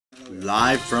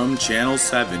Live from Channel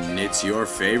 7, it's your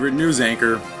favorite news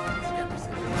anchor.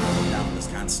 Down this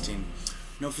Konstantin.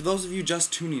 Now, for those of you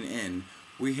just tuning in,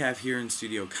 we have here in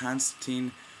studio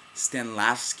Konstantin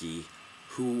Stanislavsky,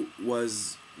 who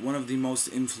was one of the most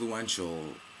influential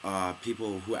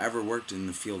people who ever worked in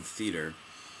the field of theater.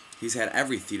 He's had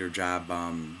every theater job,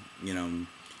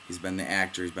 he's been the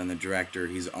actor, he's been the director,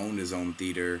 he's owned his own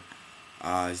theater,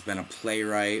 he's been a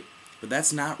playwright, but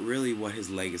that's not really what his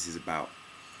legacy is about.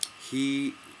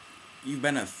 You've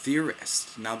been a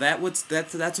theorist. Now that's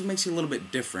what makes you a little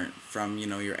bit different from,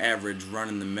 your average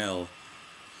run-in-the-mill,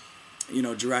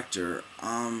 director.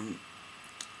 And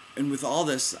with all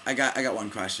this, I got one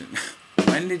question.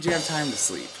 When did you have time to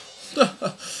sleep?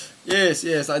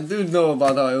 Yes, I do know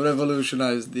about how it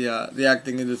revolutionized the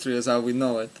acting industry as how we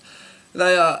know it. And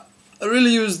I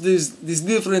really use these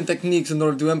different techniques in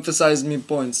order to emphasize my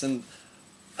points, and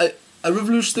I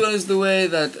revolutionize the way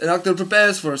that an actor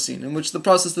prepares for a scene, in which the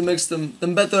process that makes them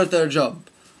better at their job.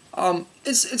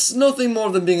 It's nothing more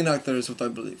than being an actor, is what I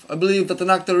believe. I believe that an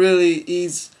actor really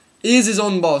is his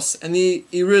own boss, and he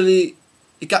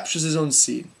captures his own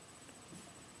scene.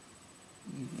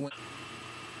 But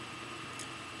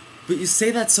you say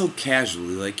that so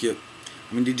casually,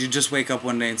 did you just wake up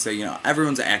one day and say,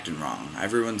 everyone's acting wrong,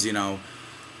 everyone's,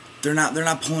 they're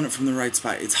not pulling it from the right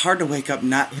spot. It's hard to wake up,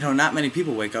 not many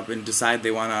people wake up and decide they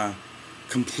want to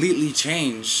completely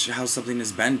change how something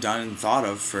has been done and thought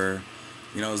of for,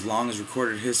 as long as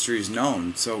recorded history is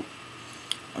known. So,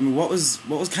 what was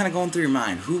kind of going through your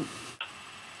mind?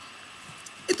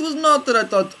 It was not that I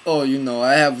thought,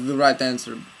 I have the right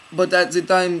answer. But at the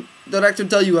time, the director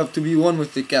tells you have to be one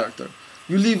with the character.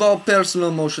 You leave all personal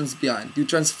emotions behind. You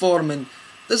transform, and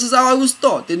this is how I was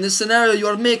taught. In this scenario, you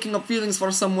are making up feelings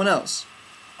for someone else.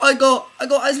 I go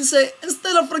as and say,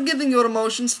 instead of forgetting your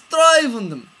emotions, thrive on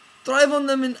them. Thrive on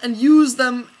them and use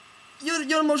them.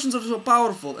 Your emotions are so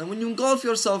powerful, and when you engulf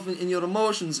yourself in your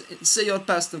emotions, say your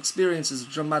past experiences,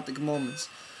 dramatic moments,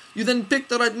 you then pick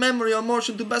the right memory or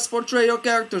emotion to best portray your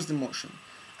character's emotion.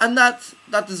 And that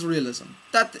is realism.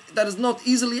 That is not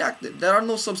easily acted. There are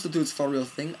no substitutes for real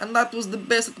thing, and that was the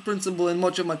basic principle in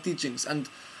much of my teachings, and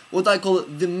what I call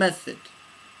the method.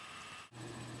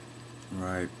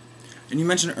 Right. And you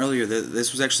mentioned earlier that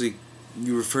this was actually,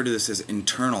 you refer to this as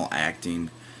internal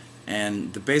acting,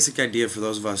 and the basic idea for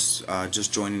those of us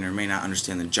just joining or may not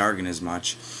understand the jargon as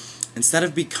much, instead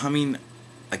of becoming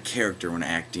a character when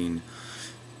acting,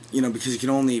 because you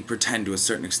can only pretend to a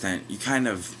certain extent, you kind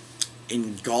of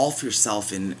engulf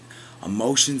yourself in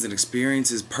emotions and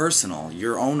experiences, personal,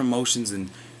 your own emotions and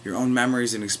your own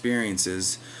memories and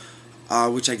experiences,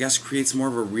 which I guess creates more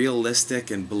of a realistic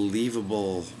and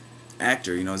believable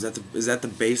actor. Is that the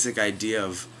basic idea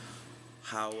of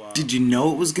how? Did you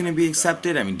know it was going to be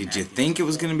accepted? Did you think it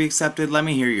was going to be accepted? Let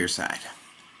me hear your side.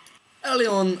 Early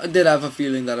on, I did have a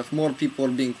feeling that if more people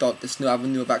were being taught this new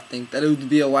avenue of acting, that it would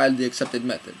be a widely accepted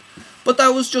method. But I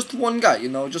was just one guy,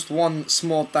 just one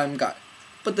small-time guy.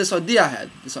 But this idea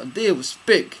was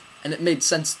big, and it made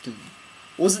sense to me.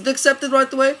 Was it accepted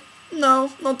right away?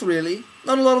 No, not really.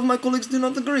 Not a lot of my colleagues do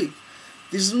not agree.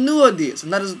 These are new ideas,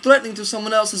 and that is threatening to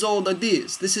someone else's old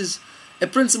ideas. This is a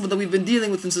principle that we've been dealing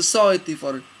with in society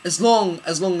for as long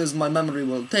as my memory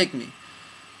will take me.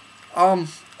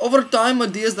 Over time,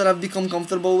 ideas that I've become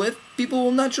comfortable with, people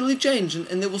will naturally change,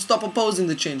 and they will stop opposing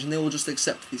the change, and they will just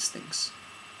accept these things.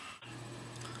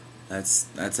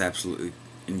 That's absolutely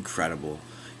incredible.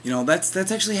 That's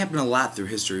actually happened a lot through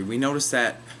history. We notice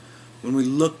that when we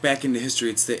look back into history,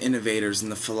 it's the innovators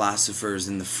and the philosophers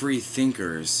and the free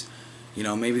thinkers,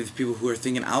 maybe the people who are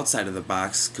thinking outside of the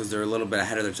box because they're a little bit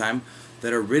ahead of their time,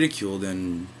 that are ridiculed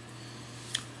and,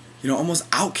 almost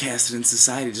outcasted in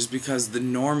society just because the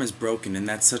norm is broken, and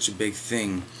that's such a big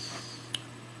thing.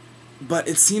 But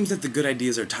it seems that the good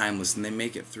ideas are timeless and they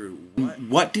make it through.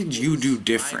 What did you do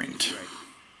different?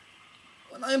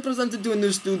 When I am presented to a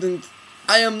new student,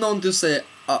 I am known to say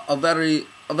a very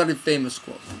famous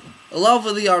quote. Love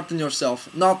the art in yourself,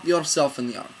 not yourself in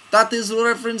the art. That is a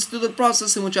reference to the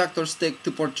process in which actors take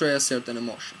to portray a certain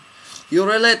emotion. You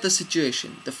relate the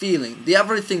situation, the feeling, the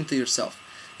everything to yourself.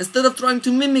 Instead of trying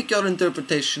to mimic your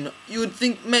interpretation, you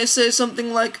would may say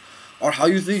something like, or how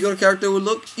you think your character would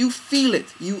look, you feel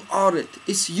it, you are it.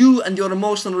 It's you and your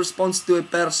emotional response to a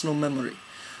personal memory.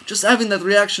 Just having that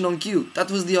reaction on cue, that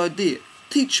was the idea.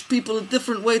 Teach people a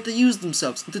different way to use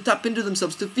themselves, and to tap into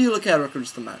themselves to feel a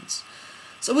character's demands.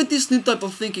 So with this new type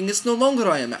of thinking, it's no longer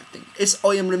I am acting. It's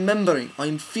I am remembering, I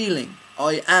am feeling,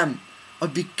 I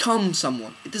become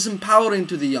someone. It is empowering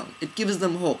to the young. It gives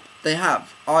them hope. They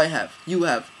have, I have, you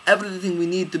have, everything we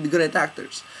need to be great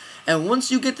actors. And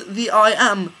once you get the I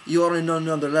am, you are in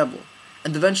another level.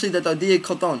 And eventually that idea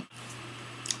caught on.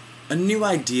 A new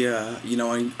idea,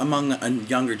 among a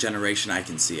younger generation, I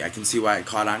can see why it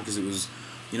caught on, because it was,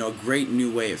 a great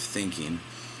new way of thinking.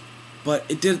 But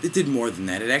it did more than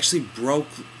that. It actually broke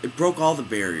all the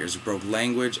barriers. It broke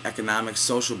language, economic,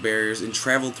 social barriers, and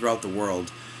traveled throughout the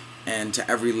world, and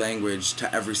to every language,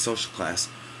 to every social class.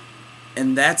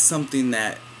 And that's something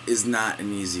that is not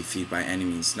an easy feat by any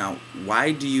means. Now,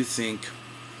 why do you think,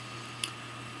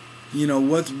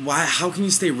 how can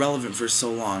you stay relevant for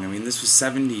so long? I mean, this was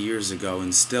 70 years ago,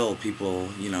 and still people,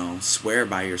 swear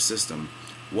by your system.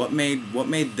 What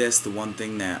made this the one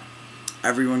thing that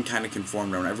everyone kind of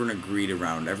conformed around, everyone agreed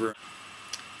around,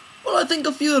 Well, I think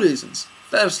a few reasons.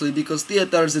 Firstly, because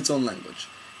theater is its own language.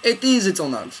 It is its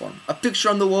own art form. A picture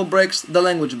on the wall breaks the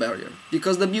language barrier,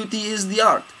 because the beauty is the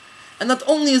art. And not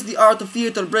only is the art of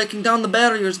theater breaking down the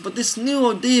barriers, but this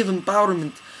new idea of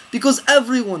empowerment, because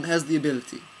everyone has the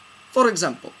ability. For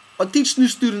example, I teach new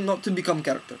student not to become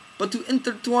character, but to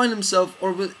intertwine himself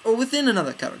or within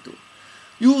another character.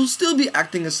 You will still be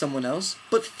acting as someone else,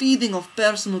 but feeding off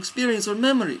personal experience or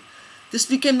memory. This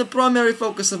became the primary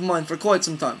focus of mine for quite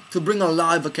some time, to bring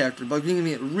alive a character by bringing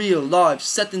it real, live,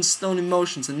 set-in-stone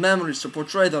emotions and memories to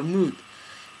portray their mood.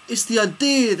 It's the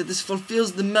idea that this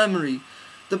fulfills the memory,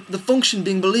 the function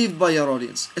being believed by your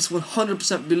audience. It's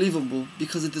 100% believable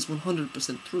because it is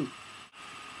 100% true.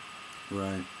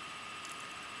 Right.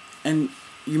 And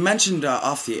you mentioned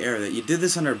off the air that you did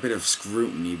this under a bit of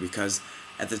scrutiny, because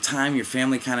at the time your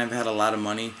family kind of had a lot of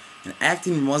money, and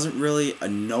acting wasn't really a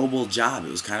noble job.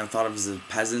 It was kind of thought of as a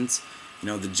peasant.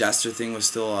 The jester thing was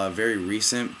still very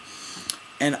recent.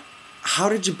 And how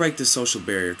did you break the social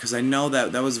barrier? Because I know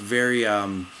that was very,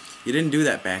 you didn't do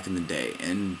that back in the day.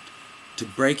 And to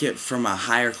break it from a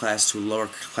higher class to a lower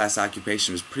class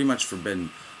occupation was pretty much forbidden.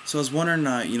 So I was wondering,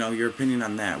 your opinion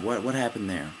on that. What happened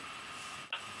there?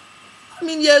 I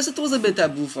mean, yes, it was a bit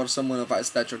taboo for someone of high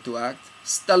stature to act.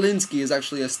 Stalinsky is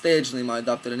actually a stage name I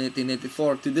adopted in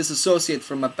 1884 to disassociate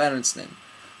from my parents' name.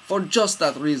 For just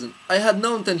that reason. I had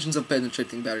no intentions of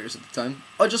penetrating barriers at the time.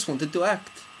 I just wanted to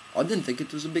act. I didn't think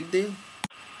it was a big deal.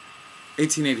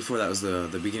 1884, that was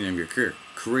the beginning of your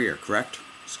career, correct?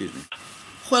 Excuse me.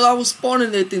 Well, I was born in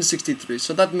 1863,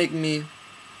 so that made me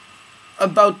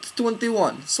about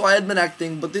 21. So I had been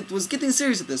acting, but it was getting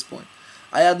serious at this point.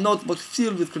 I had notebooks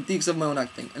filled with critiques of my own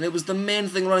acting, and it was the main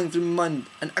thing running through my mind,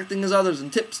 and acting as others,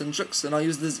 and tips and tricks, and I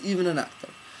used as even an actor.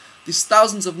 These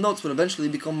thousands of notes would eventually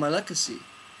become my legacy.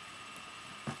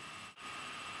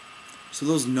 So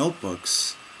those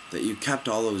notebooks that you kept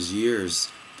all those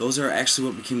years, those are actually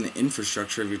what became the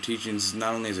infrastructure of your teachings,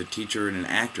 not only as a teacher and an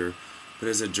actor, but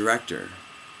as a director.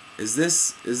 Is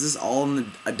this all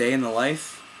in a day in the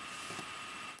life?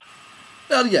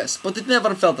 Well, yes, but it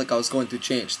never felt like I was going to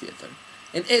change theater.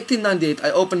 In 1898,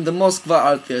 I opened the Moskva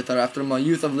Art Theater after my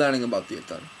youth of learning about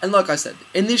theater. And like I said,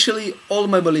 initially, all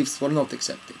my beliefs were not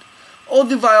accepted. All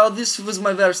the while, this was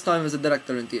my first time as a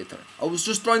director in theater. I was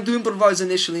just trying to improvise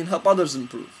initially and help others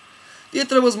improve.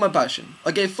 Theater was my passion.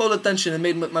 I gave full attention and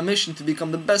made it my mission to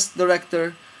become the best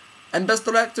director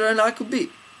I could be.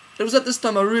 It was at this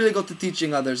time I really got to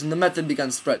teaching others, and the method began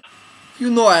to spread. You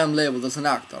know I am labeled as an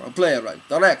actor, a playwright,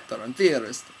 director, and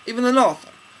theorist, even an author.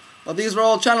 But these are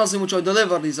all channels in which I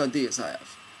deliver these ideas I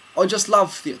have. I just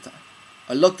love theater.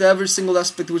 I look at every single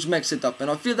aspect which makes it up, and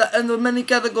I feel that under many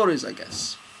categories, I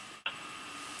guess.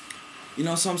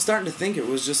 So I'm starting to think it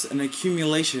was just an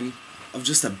accumulation of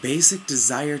just a basic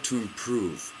desire to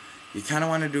improve. You kind of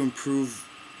wanted to improve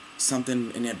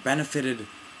something, and it benefited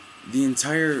the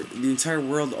entire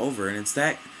world over, and it's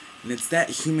that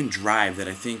human drive that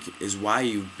I think is why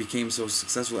you became so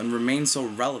successful and remain so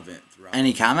relevant throughout.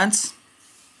 Any comments?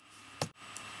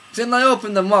 When I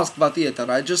opened the Moskva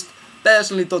Theater, I just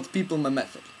personally taught people my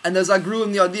method. And as I grew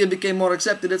and the idea became more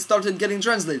accepted, it started getting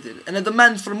translated, and a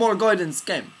demand for more guidance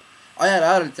came. I had a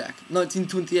heart attack,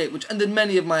 1928, which ended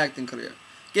many of my acting career.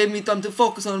 Gave me time to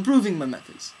focus on improving my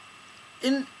methods.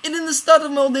 In the start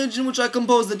of my old age, in which I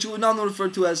composed that you would now refer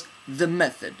to as the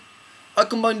method. I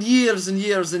combined years and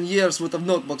years and years worth of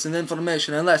notebooks and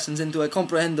information and lessons into a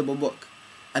comprehensible book.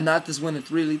 And that is when it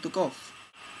really took off.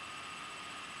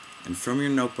 And from your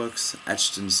notebooks,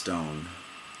 etched in stone,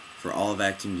 for all of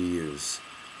acting to use,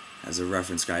 as a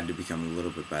reference guide to become a little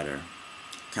bit better.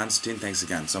 Konstantin, thanks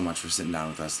again so much for sitting down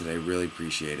with us today. Really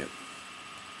appreciate it.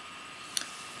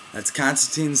 That's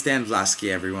Konstantin Stanislavsky,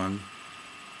 everyone.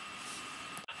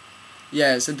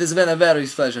 Yes, it has been a very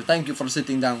pleasure. Thank you for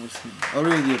sitting down with me. I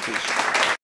really appreciate it.